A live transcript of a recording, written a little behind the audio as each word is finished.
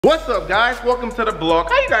What's up, guys? Welcome to the vlog.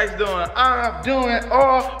 How you guys doing? I'm doing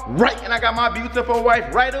all right, and I got my beautiful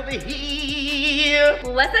wife right over here.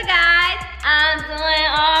 What's up, guys? I'm doing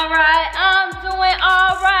all right. I'm doing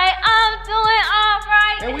all right. I'm doing all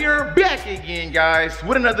right. And we are back again, guys,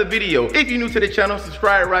 with another video. If you're new to the channel,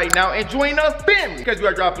 subscribe right now and join the family, because we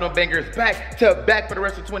are dropping on bangers back to back for the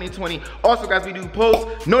rest of 2020. Also, guys, we do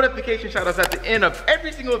post notification shout-outs at the end of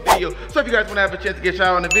every single video. So if you guys want to have a chance to get shout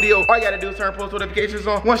out on the video, all you gotta do is turn post notifications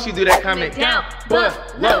on. Once you do that, comment down below.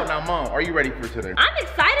 Now, Mom, are you ready for today? I'm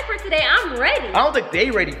excited for today. I'm ready. I don't think they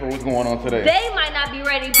ready for what's going on today. They might not be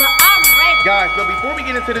ready, but I'm ready. Guys, but before we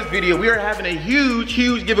get into this video, we are having a huge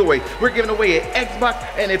giveaway. We're giving away an Xbox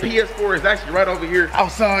and a PS4. It's actually right over here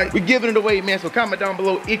outside. We're giving it away, man. So comment down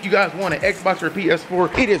below if you guys want an Xbox or a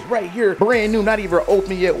PS4. It is right here, brand new, not even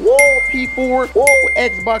open yet. Whoa, P4, whoa,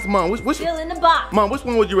 Xbox. Mom, still in the box. Mom, which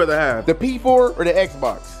one would you rather have? The P4 or the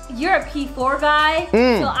Xbox? You're a P4 guy,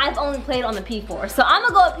 so I've only played on the P4. So I'm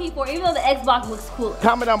gonna go with P4, even though the Xbox looks cooler.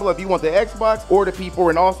 Comment down below if you want the Xbox or the P4,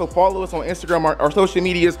 and also follow us on Instagram. Our social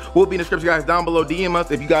medias will be in the description, guys, down below. DM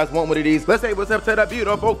us if you guys want what it is. Let's say what's up to the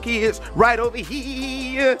beautiful kids right over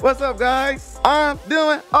here. What's up, guys? I'm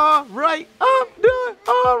doing all right. I'm doing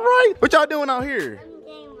all right. What y'all doing out here?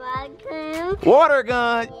 I'm getting water gun. Water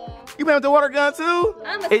gun. You playing with the water gun too?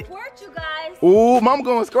 I'm gonna squirt you guys. Ooh, Mama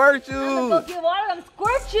gonna squirt you. I'm gonna go get water. I'm gonna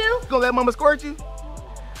squirt you. You gonna let Mama squirt you?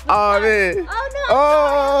 Oh, man.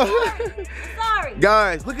 Oh, no. I'm sorry.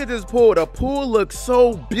 Guys, look at this pool. The pool looks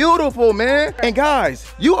so beautiful, man. And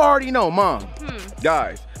guys, you already know, Mom.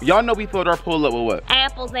 Guys, y'all know we filled our pool up with what?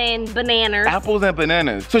 Apples and bananas. Apples and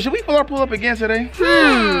bananas. So should we fill our pool up again today?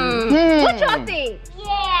 What y'all think?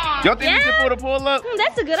 Yeah. Y'all think we should fill the pool up?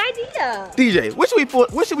 That's a good idea. DJ, what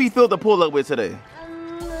should we fill the pool up with today?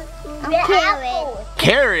 Carrots.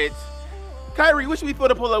 Carrots? Kyrie, what should we fill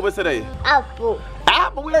the pool up with today? Apple.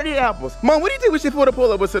 Apple? We already had apples. Mom, what do you think we should fill the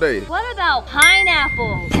pool up with today? What about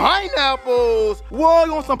pineapples? Pineapples? Whoa,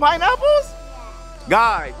 you want some pineapples?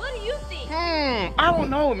 Guys. What do you think? I don't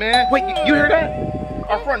know, man. Wait, you hear that?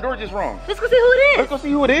 Our front door just wrong. Let's go see who it is. Let's go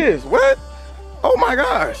see who it is. What? Oh my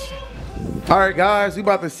gosh. All right, guys, we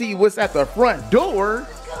about to see what's at the front door.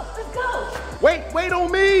 Let's go. Let's go. Wait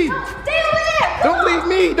on me. Stay over there. Don't leave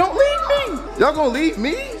me. Don't leave me. Y'all gonna leave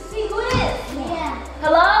me? See who it is. Yeah.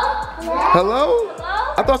 Hello? Hello?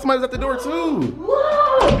 Hello? I thought somebody was at the door too.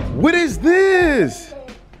 Whoa. What is this?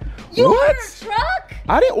 You What? ordered a truck?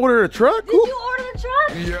 I didn't order a truck. Did you order the truck?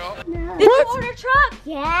 Yeah. Did What? you order a truck?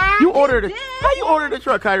 Yeah. You ordered it. did. How you ordered a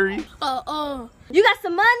truck, Kyrie? You got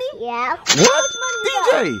some money? Yeah. What?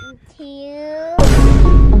 DJ. Two.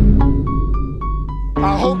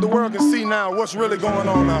 I hope the world can see now what's really going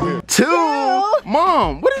on out here. Two.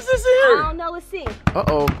 Mom, what is this I here? don't know. Let's see.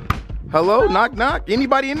 Uh-oh. Hello? Knock, knock.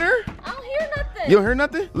 Anybody in there? I don't hear nothing. You don't hear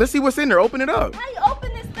nothing? Let's see what's in there. Open it up. How you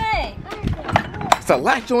open this thing? It's a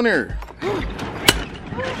latch on there.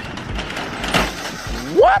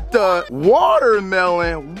 What the?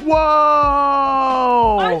 Watermelon. Whoa.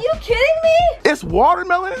 Are you kidding me? It's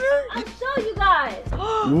watermelon in there? I'll show you guys.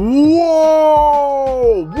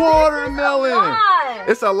 Whoa. Watermelon. Lot.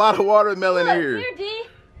 It's a lot of watermelon in here. Here, D.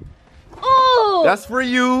 Oh. That's for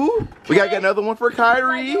you. We gotta get another one for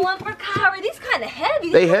Kyrie. One for Kyrie. These kind of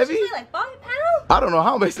heavy. They These heavy? weigh like 5 pounds. I don't know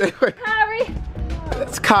how much they weigh. Kyrie.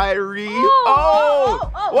 That's Kyrie. Oh.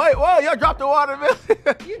 Wait, whoa, y'all dropped the watermelon.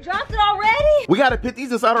 You dropped it already? We gotta put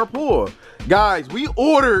these inside our pool. Guys, we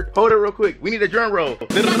ordered, hold it real quick. We need a drum roll.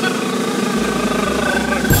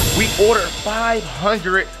 We ordered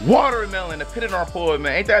 500 watermelon to put in our pool,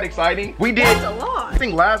 man. Ain't that exciting? We did. That's a lot. I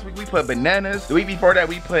think last week we put bananas. The week before that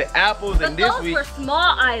we put apples, But and this those week, were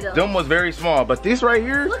small items. them was very small. But this right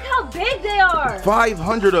here, Look how big they are.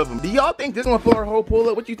 500 of them. Do y'all think this gonna fill our whole pool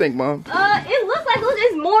up? What you think, Mom? It looks like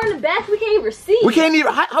there's more in the back we can't even see. We can't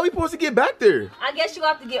even, how we supposed to get back there? I guess you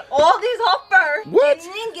have to get all these off first. What?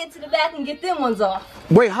 And then get to the back and get them ones off.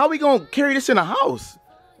 Wait, how we gonna carry this in the house?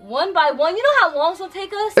 One by one. You know how long it's gonna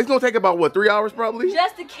take us? It's gonna take about, what, 3 hours probably?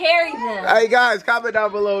 Just to carry them. Hey guys, comment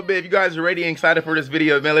down below a bit if you guys are ready and excited for this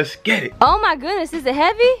video, man. Let's get it. Oh my goodness, is it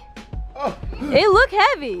heavy? Oh, It look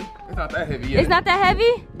heavy. it's not that heavy yet. It's not that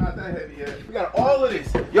heavy? Not that heavy yet. We got all of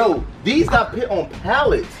this. Yo, these got put on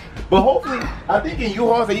pallets. But hopefully, I think in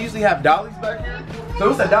U-Hauls they usually have dollies back here. So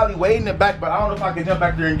it's a dolly way in the back, but I don't know if I can jump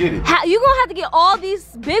back there and get it. You gonna have to get all these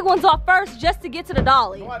big ones off first just to get to the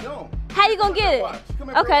dolly. No, I don't. How you gonna get Watch. it? Come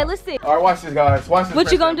here, Okay, bro. let's see. All right, watch this, guys. Watch this.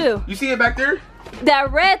 What you right gonna there. do? You see it back there?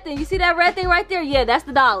 That red thing, you see that red thing right there? Yeah, that's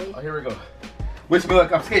the dolly. Oh, here we go. Wish me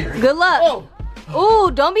luck. I'm scared. Good luck. Oh.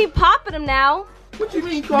 Ooh, don't be popping them now. What you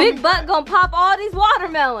mean, Big Butt gonna pop all these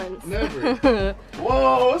watermelons. Never.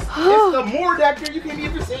 Whoa, it's the more back there you can't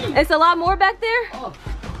even see. It's a lot more back there? Oh.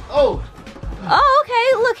 Oh,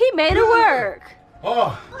 okay. Look, he made it work.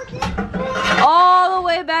 Oh. All the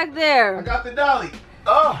way back I there. got the dolly.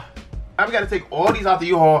 Oh. I've got to take all these out the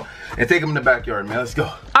U-Haul and take them in the backyard, man. Let's go.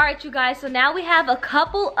 All right, you guys. So now we have a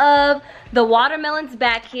couple of the watermelons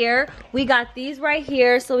back here. We got these right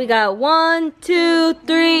here. So we got 1, 2,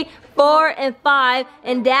 3, 4, and 5.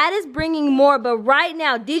 And Dad is bringing more. But right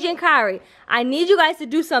now, DJ and Kyrie, I need you guys to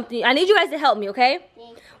do something. I need you guys to help me, okay?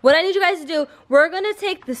 What I need you guys to do, we're going to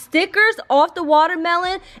take the stickers off the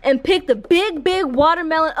watermelon and pick the big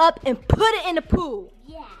watermelon up and put it in the pool.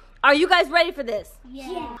 Yeah. Are you guys ready for this?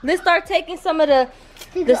 Yeah. Let's start taking some of the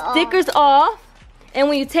stickers off. And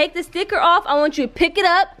when you take the sticker off, I want you to pick it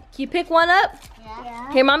up. Can you pick one up?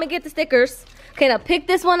 Yeah. Here, Mama, get the stickers. Okay, now pick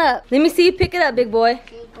this one up. Let me see you pick it up, big boy.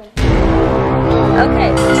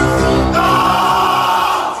 Okay.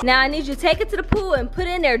 Now I need you to take it to the pool and put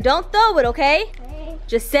it in there. Don't throw it, okay?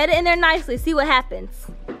 Just set it in there nicely. See what happens.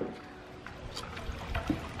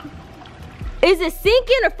 Is it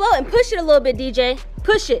sinking or floating? Push it a little bit, DJ.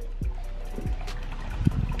 Push it.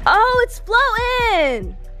 Oh, it's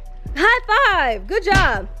floating. High five. Good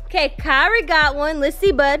job. Okay, Kyrie got one. Let's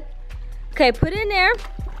see, bud. Okay, put it in there.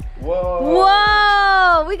 Whoa.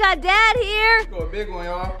 Whoa. We got Dad here. Let's go a big one,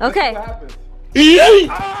 y'all. Okay. Let's see what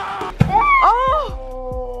happens.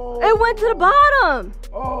 Oh, it went to the bottom.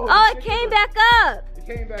 Oh, it came back up. It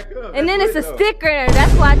came back up. And then it's a sticker in there.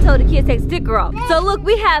 That's why I told the kids to take the sticker off. So look,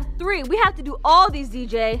 we have 3. We have to do all these,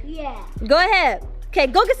 DJ. Yeah. Go ahead. Okay,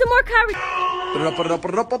 go get some more Kyrie.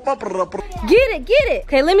 Get it.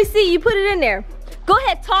 Okay, let me see. You put it in there. Go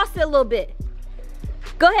ahead, toss it a little bit.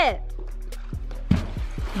 Go ahead.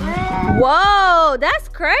 Whoa, that's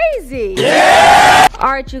crazy. Yeah!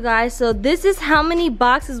 All right, you guys, so this is how many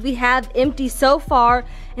boxes we have empty so far.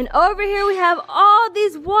 And over here we have all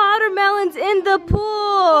these watermelons in the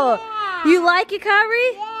pool. Yeah. You like it,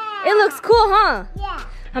 Kyrie? Yeah. It looks cool, huh? Yeah.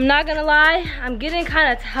 I'm not gonna lie, I'm getting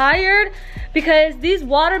kind of tired because these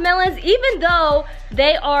watermelons, even though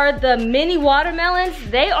they are the mini watermelons,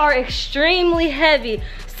 they are extremely heavy.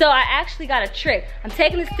 So I actually got a trick. I'm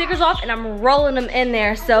taking the stickers off and I'm rolling them in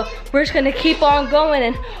there. So we're just gonna keep on going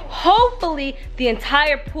and hopefully the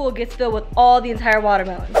entire pool gets filled with all the entire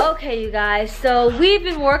watermelons. Okay, you guys, so we've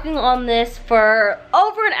been working on this for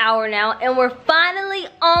over an hour now and we're finally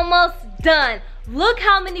almost done. Look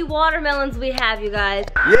how many watermelons we have, you guys.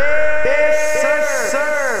 Yes,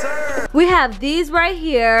 sir. We have these right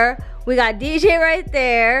here. We got DJ right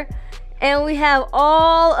there. And we have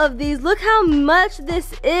all of these. Look how much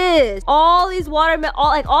this is. All these watermelon,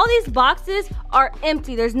 all these boxes are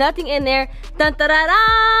empty. There's nothing in there. Dun, da, da,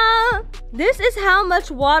 da. This is how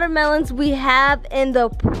much watermelons we have in the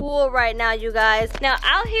pool right now, you guys. Now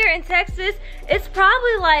out here in Texas, it's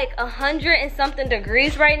probably like 100 and something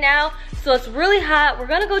degrees right now. So it's really hot. We're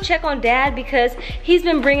gonna go check on Dad because he's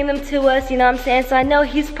been bringing them to us, you know what I'm saying? So I know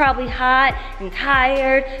he's probably hot and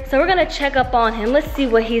tired. So we're gonna check up on him. Let's see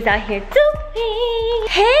what he's out here doing.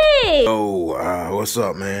 Hey! Oh, what's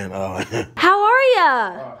up, man? How are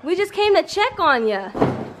ya? We just came to check on ya.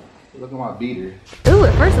 Look at my beater. Ooh,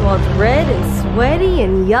 first of all, it's red and sweaty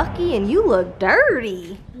and yucky and you look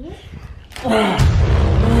dirty.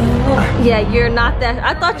 Yeah, you're not that,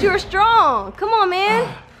 I thought you were strong. Come on, man.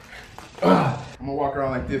 I'm gonna walk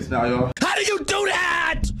around like this now, y'all. How do you do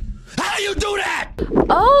that? How do you do that?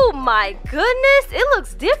 Oh my goodness, it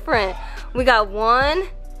looks different. We got 1,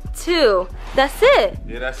 2. That's it.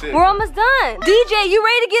 Yeah, that's it. We're almost done. DJ, you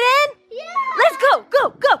ready to get in? Yeah. Let's go, go,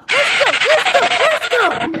 go. Let's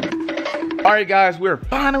go. All right, guys, we're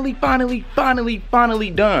finally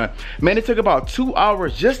done. Man, it took about 2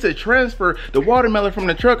 hours just to transfer the watermelon from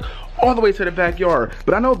the truck all the way to the backyard.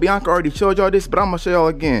 But I know Biannca already showed y'all this, but I'm gonna show y'all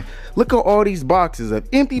again. Look at all these boxes of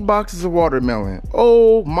empty boxes of watermelon.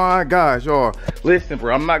 Oh my gosh, y'all. Listen,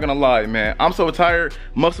 bro, I'm not gonna lie, man. I'm so tired.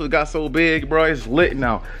 Muscles got so big, bro. It's lit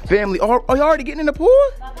now. Family, are y'all already getting in the pool?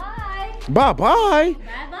 Bye-bye. Bye-bye.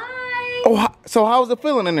 Bye-bye. Oh, so how's it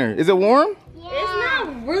feeling in there? Is it warm? It's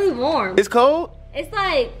not really warm. It's cold? It's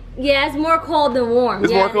like, yeah, it's more cold than warm.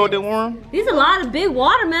 It's more cold than warm? These are a lot of big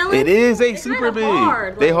watermelons. It is. They super big.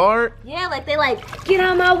 Hard. They hard? Yeah, like they like, get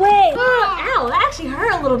out of my way. Ow, that actually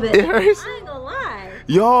hurt a little bit. It hurts? I ain't gonna lie.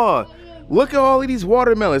 Y'all, look at all of these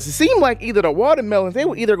watermelons. It seemed like either the watermelons, they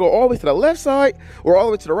would either go all the way to the left side or all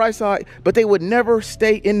the way to the right side, but they would never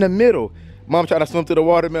stay in the middle. Mom tried to swim through the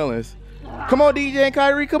watermelons. Come on, DJ and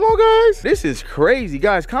Kyrie. Come on, guys. This is crazy.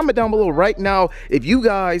 Guys, comment down below right now if you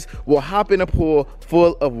guys will hop in a pool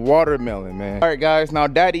full of watermelon, man. All right, guys. Now,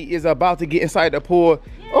 Daddy is about to get inside the pool.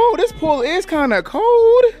 Yeah. Oh, this pool is kind of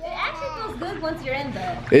cold. It actually feels good once you're in,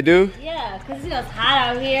 though. It do? Yeah, because, you know, it's hot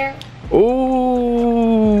out here.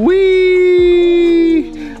 Ooh,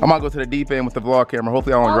 wee. I'm gonna go to the deep end with the vlog camera.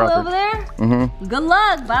 Hopefully I won't drop it. Over there? Mm-hmm. Good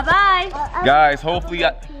luck. Bye-bye. Guys, hopefully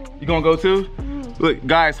you gonna go too? Look,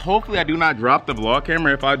 guys, hopefully I do not drop the vlog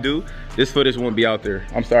camera. If I do, this footage won't be out there.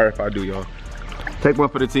 I'm sorry if I do, y'all. Take one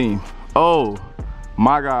for the team. Oh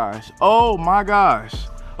my gosh. Oh my gosh.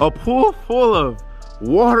 A pool full of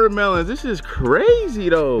watermelons. This is crazy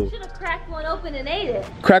though. Should have cracked one open and ate it.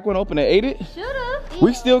 Crack one open and ate it? Should have.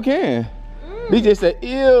 We still can. DJ said, ew.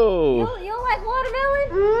 You don't like watermelon?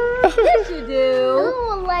 Yes, you do. I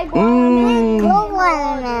don't like watermelon. Good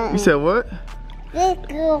watermelon. You said what? This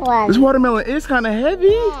good one. This watermelon is kind of heavy.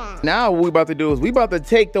 Yeah. Now what we about to do is we about to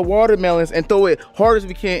take the watermelons and throw it hard as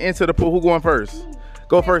we can into the pool. Who going first?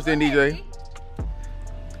 Go first then, DJ.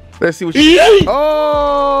 Let's see what you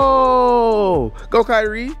Oh! Go,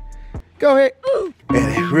 Kyrie. Go ahead.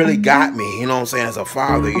 And it really got me, you know what I'm saying, as a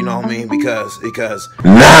father, you know what I mean? Because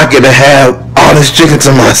now I get to have all this chicken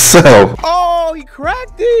to myself. Oh, he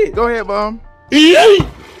cracked it. Go ahead, Mom.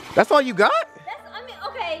 That's all you got? I mean,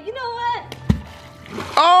 okay, you know what?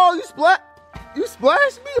 Oh, you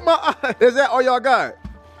splashed me in my eye. Is that all y'all got?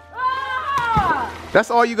 Ah!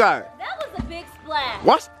 That's all you got? That was a big splash.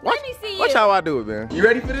 Let me see watch you. how I do it, man. You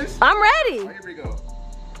ready for this? I'm ready. Oh, here we go.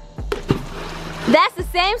 That's the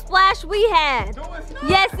same splash we had. No, it's not.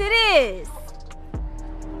 Yes, it is.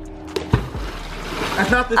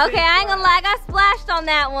 That's not the same. Okay, I ain't gonna lie, I got splashed on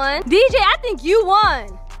that one. DJ, I think you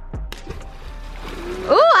won.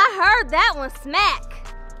 Ooh, I heard that one smack.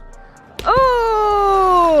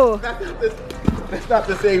 Ooh. That's not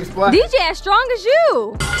the same splash. DJ as strong as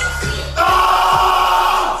you.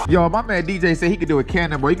 Yo, my man DJ said he could do a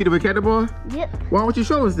cannonball. You can do a cannonball? Yep. Why don't you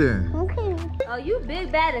show us then? Okay. Oh, you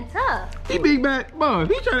big, bad, and tough. He big bad, mom.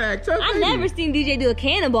 He trying to act tough. I never seen DJ do a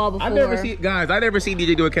cannonball before. I never seen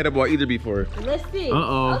DJ do a cannonball either before. Let's see.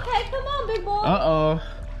 Uh-oh. Okay, come on, big boy. Uh-oh.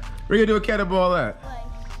 We're gonna do a cannonball at.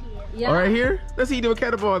 Yeah. All right, here? Let's see you do a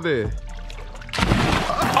cannonball there.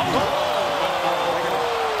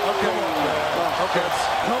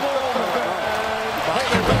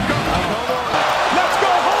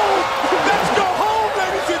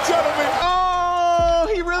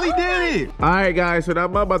 All right, guys, so now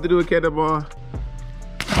I'm about to do a cannonball.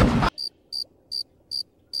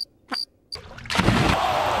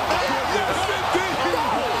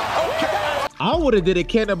 I would have did a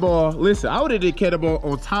cannonball. Listen, I would have did a cannonball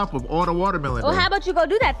on top of all the watermelon. Well, how about you go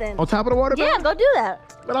do that then? On top of the watermelon? Yeah, go do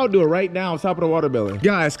that. But I'll do it right now on top of the watermelon.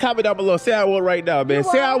 Guys, comment down below. Say I will right now, man.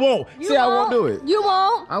 Say I won't. Say I won't do it. You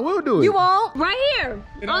won't. I will do it. You won't. Right here.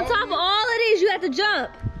 On top of all of these, you have to jump.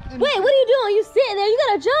 Wait, what are you doing? You sitting there. You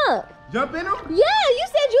gotta jump. Jump in them? Yeah, you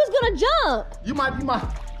said you was gonna jump. You might.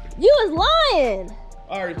 You was lying.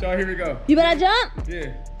 All right, y'all, here we go. You better jump?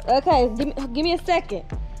 Yeah. Okay, give me a second.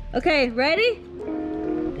 Okay, ready?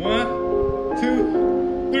 1,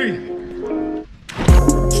 2, 3.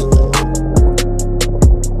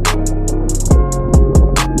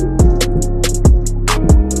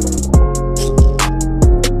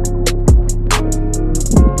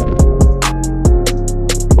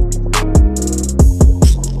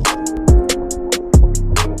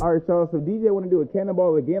 All right, y'all, so DJ want to do a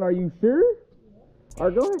cannonball again. Are you sure? All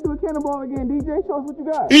right, go ahead and do a cannonball again, DJ. Show us what you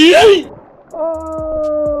got.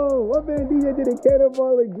 Oh, what man DJ did a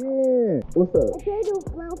cannonball again. What's up? I tried to do a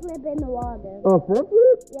front flip in the water. A front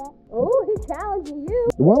flip? Yeah. Oh, he's challenging you.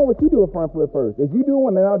 Why don't you do a front flip first? If you do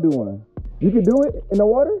one, then I'll do one. You can do it in the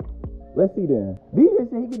water? Let's see then. DJ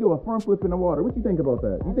said he could do a front flip in the water. What you think about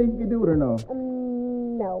that? You think you can do it or no?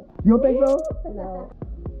 No. You don't think so? No.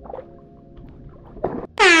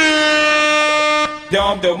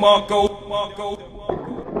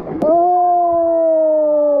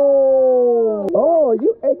 Oh,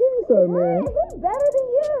 you, hey, give me some, man. He's better than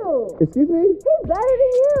you. Excuse me? He's better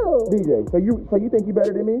than you. DJ, so you think you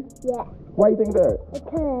better than me? Yeah. Why you think that?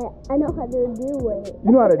 Because I know how to do it.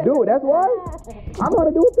 You know how to do it, that's why? I know how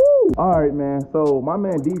to do it too. All right, man, so my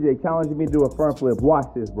man DJ challenged me to do a front flip.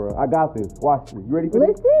 Watch this, bro. I got this. Watch this. You ready for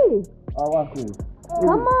Let's this? see. All right, watch this.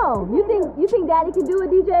 Come on. You think Daddy can do it,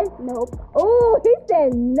 DJ? Nope. Oh, he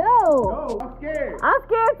said no. No, I'm scared. I'm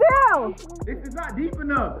scared too. This is not deep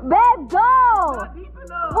enough. Let's go. Not deep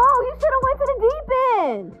enough. Whoa, you should have went to the deep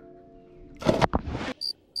end.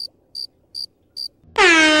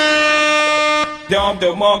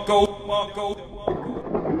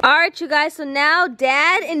 All right, you guys, so now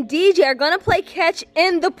Dad and DJ are gonna play catch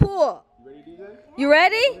in the pool. You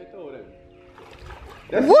ready?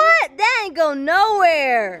 What? That ain't go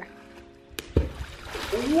nowhere.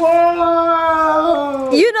 Whoa!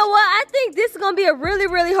 You know what? I think this is gonna be a really,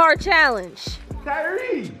 really hard challenge.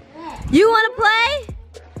 Kyrie! You wanna play?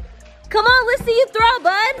 Come on, let's see you throw,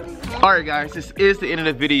 bud. Alright guys, this is the end of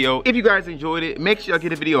the video. If you guys enjoyed it, make sure y'all give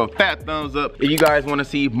the video a fat thumbs up. If you guys want to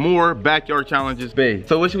see more backyard challenges, babe.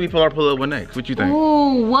 So what should we pull up with next? What you think?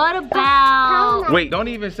 Ooh, what about... Wait, don't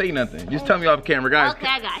even say nothing. Just tell me off camera, guys. Okay,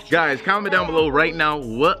 I got you. Guys, comment down below right now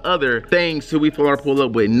what other things should we pull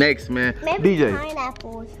up with next, man. Maybe DJ.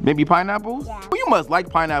 pineapples. Maybe pineapples? Yeah. Well, you must like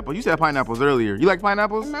pineapples. You said pineapples earlier. You like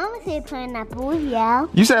pineapples? Mama said pineapples, yeah.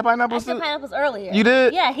 You said I pineapples said too? pineapples earlier. You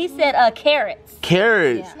did? Yeah, he said carrots.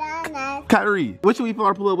 Carrots. Bananas. Kyrie, what should we pull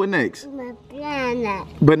up with next? Banana.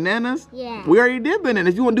 Bananas? Yeah. We already did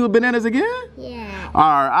bananas. You want to do bananas again? Yeah.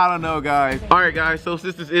 Alright, I don't know, guys. Alright, guys, so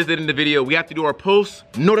since this is it in the video, we have to do our post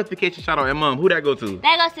notification shout out. And Mom, who that go to?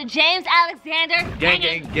 That goes to James Alexander.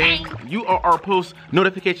 Gang. You are our post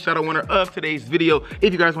notification shout out winner of today's video.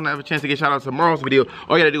 If you guys want to have a chance to get shout out to tomorrow's video,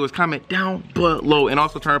 all you gotta do is comment down below and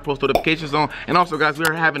also turn post notifications on. And also, guys, we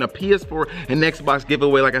are having a PS4 and Xbox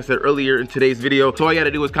giveaway, like I said earlier in today's video. So all you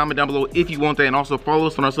gotta do is comment down below if you want that, and also follow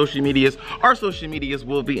us on our social medias. Our social medias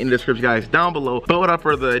will be in the description, guys, down below. But without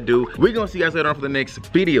further ado, we're gonna see you guys later on for the next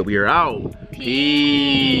video. We are out.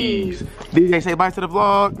 Peace. DJ, say bye to the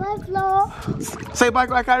vlog. Bye, Flo. Say bye,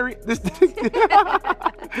 Kyrie. Do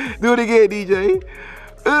it again, DJ.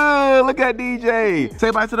 Look at DJ.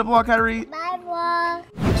 Say bye to the vlog, Kyrie. Bye,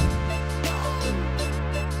 vlog.